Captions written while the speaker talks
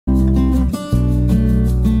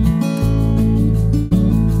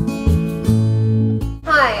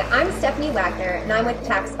Hi, I'm Stephanie Wagner, and I'm with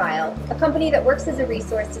TaxFile, a company that works as a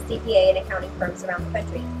resource to CPA and accounting firms around the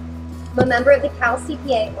country. I'm a member of the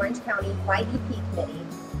CalCPA Orange County YEP Committee,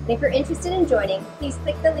 and if you're interested in joining, please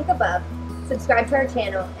click the link above, subscribe to our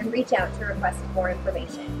channel, and reach out to request more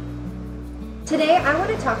information. Today, I want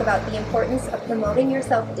to talk about the importance of promoting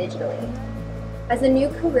yourself digitally. As a new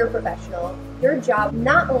career professional, your job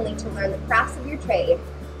not only to learn the crafts of your trade,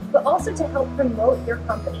 but also to help promote your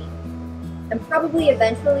company, and probably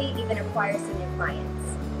eventually even acquire some new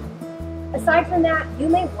clients. Aside from that, you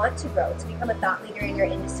may want to grow to become a thought leader in your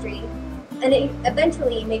industry, and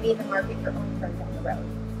eventually maybe even market your own firm down the road.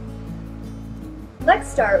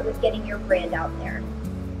 Let's start with getting your brand out there.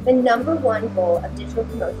 The number one goal of digital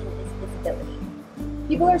promotion is visibility.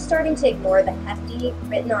 People are starting to ignore the hefty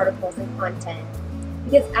written articles and content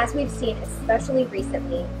because, as we've seen, especially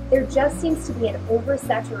recently, there just seems to be an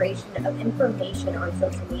oversaturation of information on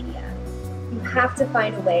social media. You have to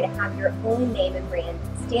find a way to have your own name and brand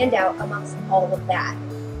stand out amongst all of that.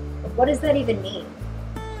 But what does that even mean?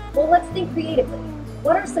 Well, let's think creatively.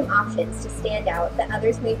 What are some options to stand out that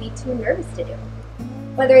others may be too nervous to do?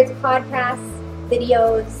 Whether it's podcasts,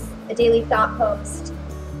 videos, a daily thought post,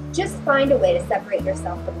 just find a way to separate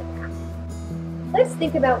yourself from the pack. Let's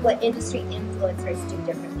think about what industry influencers do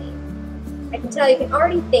differently. I can tell you can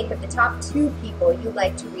already think of the top 2 people you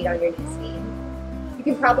like to read on your newsfeed.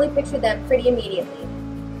 You can probably picture them pretty immediately.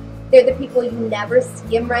 They're the people you never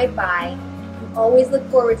skim right by, you always look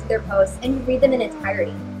forward to their posts, and you read them in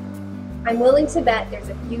entirety. I'm willing to bet there's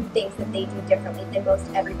a few things that they do differently than most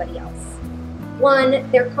everybody else. 1,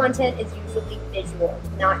 their content is usually visual,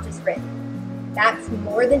 not just written. That's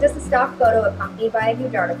more than just a stock photo accompanied by a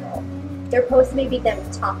huge article. Their posts may be them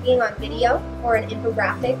talking on video or an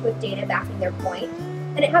infographic with data backing their point,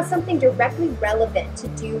 and it has something directly relevant to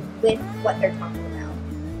do with what they're talking about.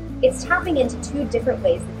 It's tapping into 2 different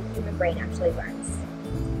ways that the human brain actually learns.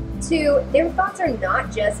 2, their thoughts are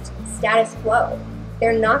not just status quo.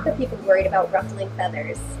 They're not the people worried about ruffling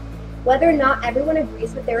feathers. Whether or not everyone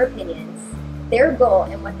agrees with their opinions, their goal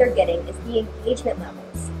and what they're getting is the engagement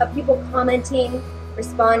levels of people commenting,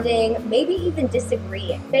 responding, maybe even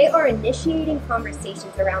disagreeing. They are initiating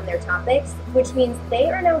conversations around their topics, which means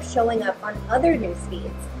they are now showing up on other news feeds,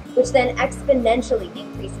 which then exponentially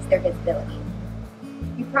increases their visibility.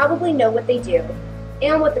 You probably know what they do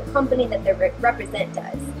and what the company that they represent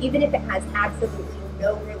does, even if it has absolutely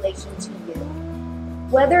no relation to you.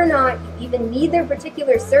 Whether or not you even need their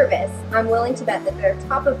particular service, I'm willing to bet that they're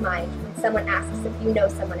top of mind when someone asks if you know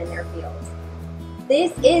someone in their field.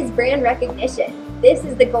 This is brand recognition. This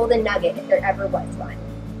is the golden nugget if there ever was one.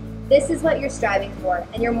 This is what you're striving for,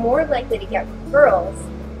 and you're more likely to get referrals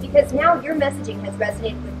because now your messaging has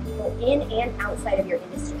resonated with people in and outside of your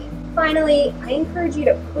industry. Finally, I encourage you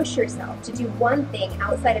to push yourself to do one thing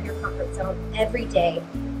outside of your comfort zone every day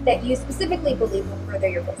that you specifically believe will further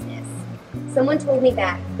your business. Someone told me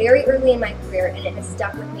that very early in my career, and it has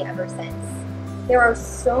stuck with me ever since. There are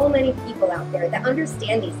so many people out there that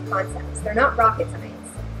understand these concepts. They're not rocket science,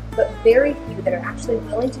 but very few that are actually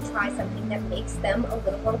willing to try something that makes them a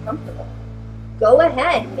little uncomfortable. Go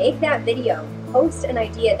ahead, make that video, post an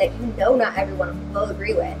idea that you know not everyone will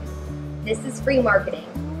agree with. This is free marketing.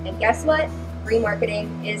 And guess what? Free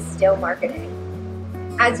marketing is still marketing.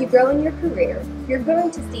 As you grow in your career, you're going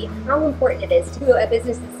to see how important it is to a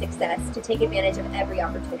business's success to take advantage of every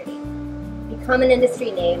opportunity. Become an industry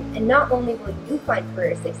name, and not only will you find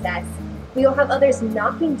career success, but you'll have others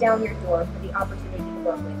knocking down your door for the opportunity to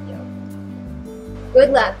work with you. Good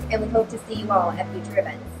luck, and we hope to see you all at future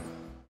events.